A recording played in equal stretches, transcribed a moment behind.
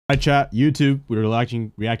Hi chat, YouTube. We were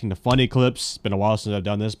reacting to funny clips. It's been a while since I've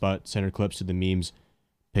done this, but send your clips to the memes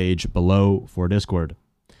page below for Discord.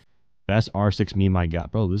 Best R6 meme I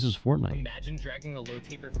got. Bro, this is Fortnite. Imagine dragging the low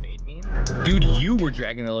taper fade meme. Dude, you were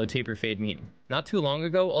dragging the low taper fade meme. Not too long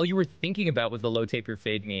ago, all you were thinking about was the low taper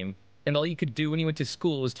fade meme. And all you could do when you went to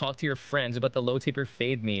school was talk to your friends about the low taper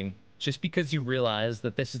fade meme. Just because you realize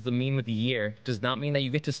that this is the meme of the year does not mean that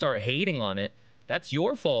you get to start hating on it. That's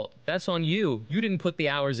your fault. That's on you. You didn't put the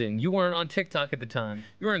hours in. You weren't on TikTok at the time.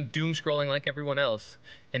 You weren't doom scrolling like everyone else.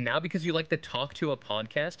 And now because you like to talk to a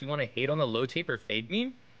podcast, you want to hate on the low taper fade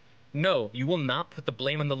meme? No, you will not put the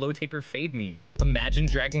blame on the low taper fade meme. Imagine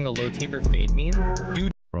dragging the low taper fade meme.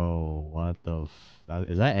 Dude. Bro, what the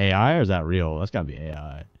is that AI or is that real? That's gotta be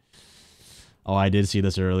AI. Oh, I did see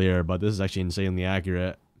this earlier, but this is actually insanely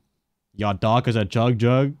accurate. You got Doc as a Chug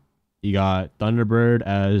Jug. You got Thunderbird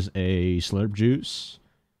as a Slurp Juice.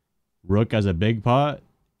 Rook as a Big Pot.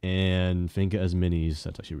 And Finka as Minis.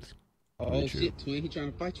 That's actually really true. Shit, twin. He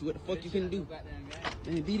trying to fight you. What the fuck you finna do?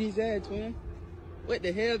 Man, beat his ass, twin. What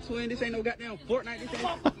the hell, twin? This ain't no goddamn Fortnite. This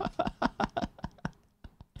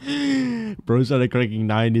ain't... Bro started cranking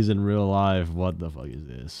 90s in real life. What the fuck is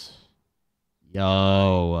this?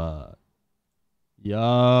 Yo.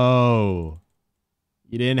 Yo.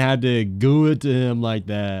 You didn't have to goo it to him like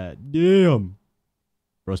that. Damn.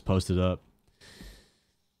 Bro's posted up.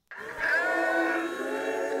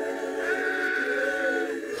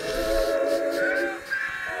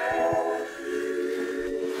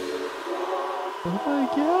 Oh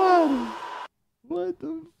my god. What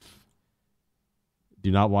the...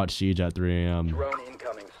 Do not watch Siege at 3 AM.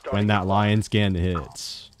 When that lion scan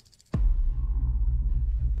hits.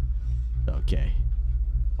 Okay.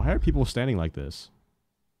 Why are people standing like this?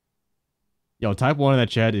 Yo, type 1 in the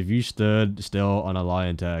chat if you stood still on a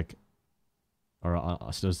lion attack. Or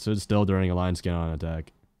stood still during a lion scan on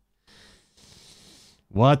attack.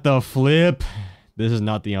 What the flip? This is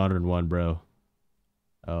not the honored one, bro.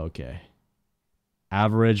 Okay.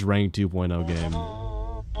 Average rank 2.0 game.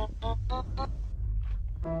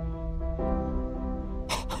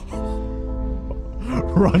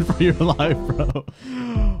 Run for your life, bro.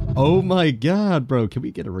 Oh my god, bro. Can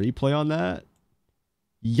we get a replay on that?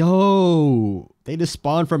 Yo, they just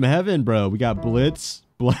spawned from heaven, bro. We got Blitz,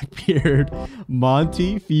 Blackbeard,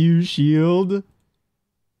 Monty, Fuse Shield.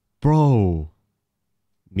 Bro.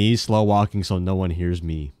 Me slow walking so no one hears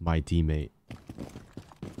me, my teammate.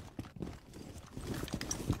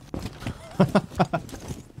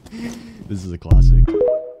 This is a classic.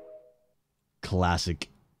 Classic.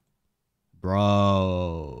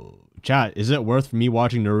 Bro. Chat, is it worth me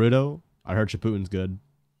watching Naruto? I heard Shippuden's good.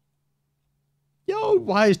 Yo,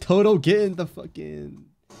 why is Toto getting the fucking...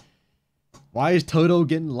 Why is Toto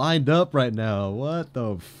getting lined up right now? What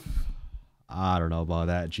the I don't know about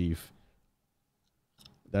that, Chief.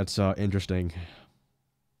 That's interesting.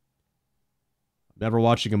 Never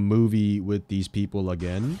watching a movie with these people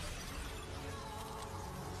again.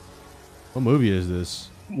 What movie is this?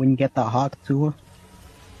 When you get the hot tour.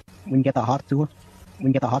 When you get the hot tour. When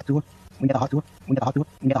you get the hot tour. When you get the hot tour. When you get the hot tour.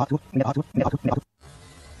 When you get the hot tour. When you get the hot tour. When you get the hot tour.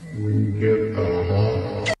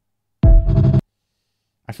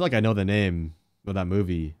 I feel like I know the name of that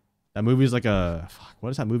movie. That movie's like a... Fuck, what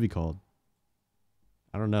is that movie called?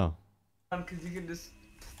 I don't know. Because you can just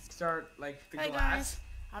start like the Hey glass. guys,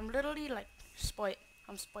 I'm literally like Spoit.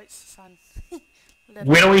 I'm Spoit's son.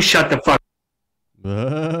 When we shut the fuck.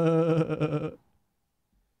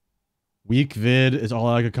 Weak vid is all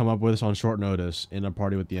I could come up with on short notice in a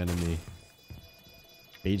party with the enemy.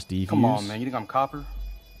 Bates defuse. Come on, man. You think I'm copper?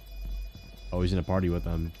 Oh, he's in a party with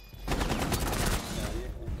them.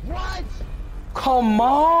 What? Come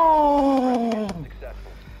on!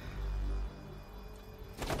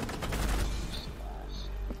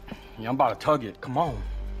 Yeah, I'm about to tug it. Come on.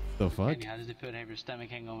 The fuck? How does it feel to have your stomach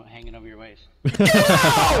hanging over your waist? He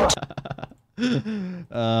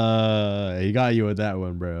got you with that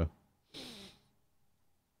one, bro.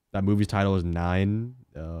 That movie's title is 9.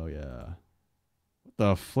 Oh, yeah. What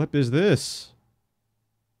the flip is this?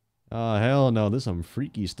 Oh, hell no. This is some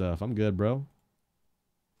freaky stuff. I'm good, bro.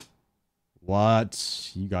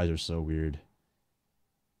 What? You guys are so weird.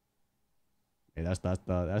 Hey, that's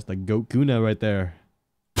the goat Kuna right there.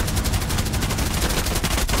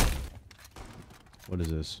 What is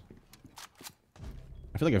this?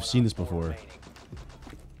 I feel like I've seen this before.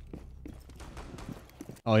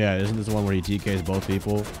 Oh yeah, isn't this the one where he TKs both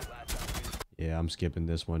people? Yeah, I'm skipping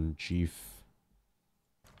this one, Chief.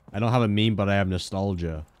 I don't have a meme, but I have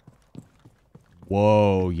nostalgia.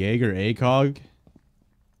 Whoa, Jaeger ACOG?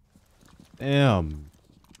 Damn.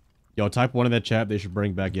 Yo, type 1 in that chat. They should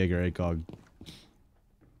bring back Jaeger ACOG.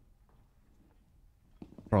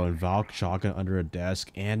 Bro, and Valk shotgun under a desk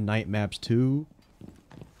and night maps too.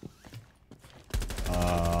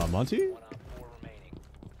 Monty?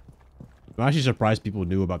 I'm actually surprised people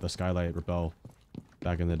knew about the Skylight Rappel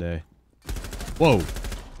back in the day. Whoa.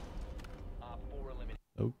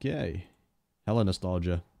 Okay. Hella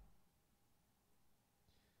nostalgia.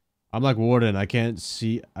 I'm like Warden. I can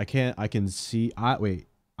see. Wait.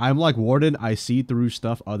 I'm like Warden. I see through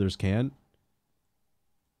stuff others can.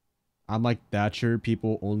 I'm like Thatcher.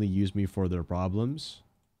 People only use me for their problems.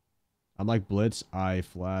 I'm like Blitz. I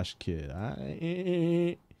flash kid.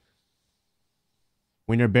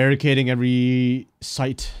 When you're barricading every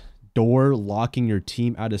site door, locking your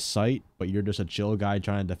team out of sight, but you're just a chill guy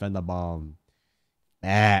trying to defend the bomb.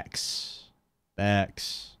 Facts.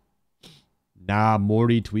 Facts. Nah,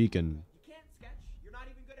 Morty tweaking. You can't sketch. You're not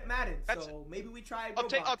even good at Madden, so maybe we try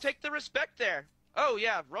Roblox. I'll take the respect there. Oh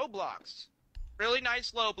yeah, Roblox. Really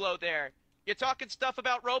nice low blow there. You're talking stuff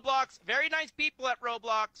about Roblox. Very nice people at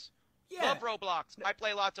Roblox. Yeah. Love Roblox. I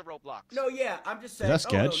play lots of Roblox. No, yeah, I'm just saying. Is that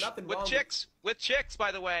sketch? Oh, no, nothing With wrong chicks. With chicks,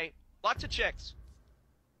 by the way. Lots of chicks.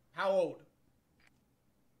 How old?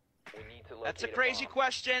 That's a crazy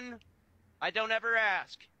question. I don't ever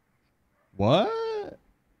ask. What?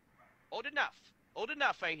 Old enough. Old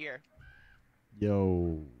enough, I hear.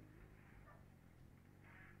 Yo.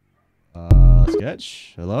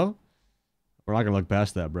 Sketch? Hello? We're not gonna look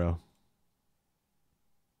past that, bro.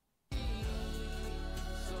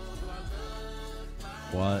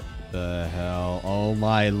 What the hell? Oh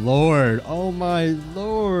my lord. Oh my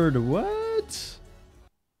lord. What?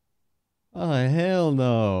 Oh hell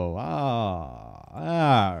no. Ah.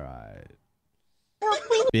 Alright.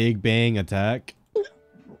 Big Bang Attack.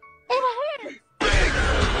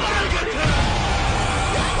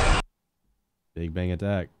 Big Bang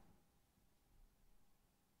Attack.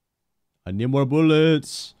 I need more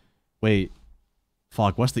bullets. Wait.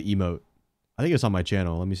 Fuck, what's the emote? I think it's on my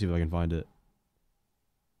channel. Let me see if I can find it.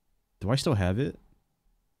 Do I still have it?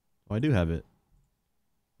 Oh, I do have it.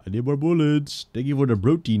 I need more bullets. Thank you for the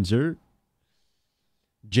protein, sir.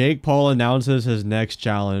 Jake Paul announces his next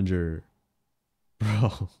challenger.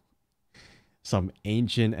 Bro. Some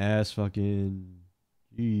ancient ass fucking...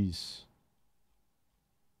 Jeez.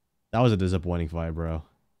 That was a disappointing fight, bro.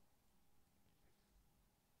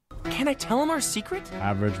 Can I tell him our secret?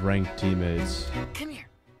 Average ranked teammates. Come here.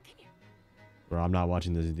 Come here. Bro, I'm not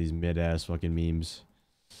watching these mid-ass fucking memes.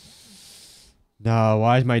 No,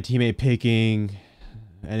 why is my teammate picking?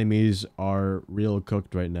 Enemies are real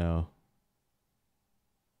cooked right now.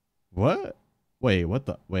 What? Wait, what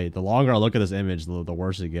the? Wait, the longer I look at this image, the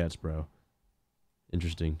worse it gets, bro.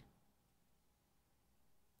 Interesting.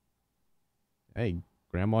 Hey,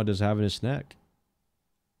 grandma just having a snack.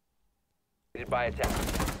 By attack.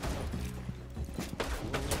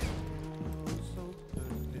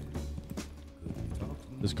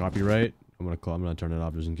 This copyright. I'm gonna turn it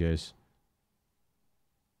off just in case.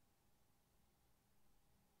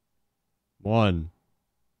 One.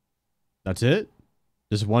 That's it?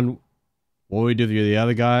 Just one. What we do to the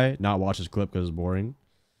other guy? Not watch this clip because it's boring.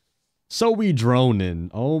 So we droning.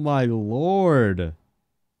 Oh my lord.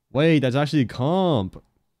 Wait, that's actually comp.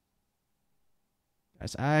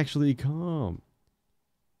 That's actually comp.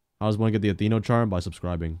 How does one get the Atheno charm? By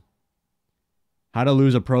subscribing. How to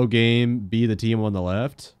lose a pro game. Be the team on the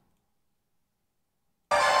left.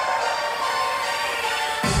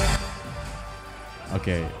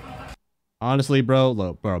 Okay. Honestly, bro,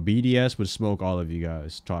 look, bro, BDS would smoke all of you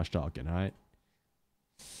guys. Trash talking, alright?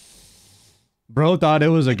 Bro thought it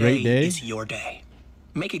was a great day. It's your day.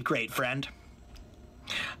 Make it great, friend.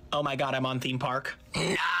 Oh my god, I'm on theme park.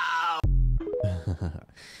 No!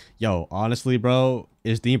 Yo, honestly, bro,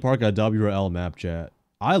 is theme park a W or L map, chat?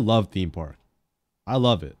 I love theme park. I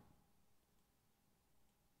love it.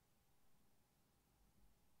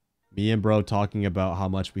 Me and bro talking about how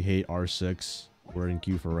much we hate R6. We're in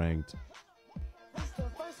queue for ranked.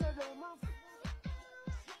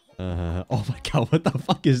 Oh my god, what the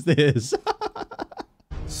fuck is this?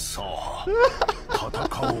 Oh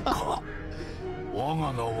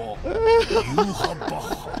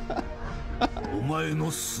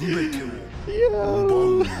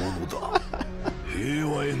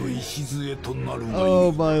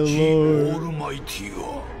my lord.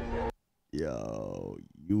 Yo,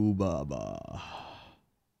 Ubaba.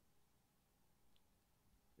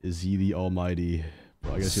 Is he the almighty?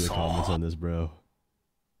 Bro, I gotta see the comments on this, bro.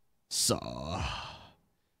 Sa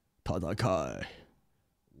Tadakai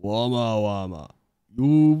Wama Wama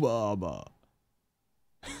Ubaba.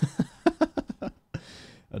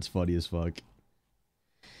 That's funny as fuck.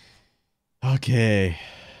 Okay.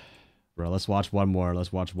 Bro, let's watch one more.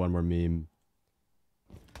 Let's watch one more meme.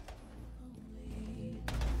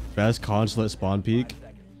 Best consulate spawn peak.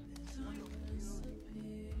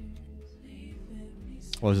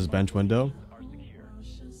 What is this bench window?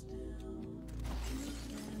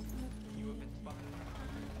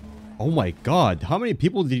 Oh my god, how many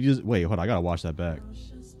people did you just... Wait, hold on, I gotta watch that back.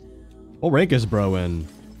 What rank is bro in?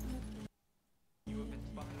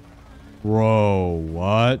 Bro,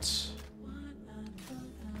 what?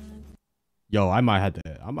 Yo, I might have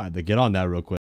to get on that real quick.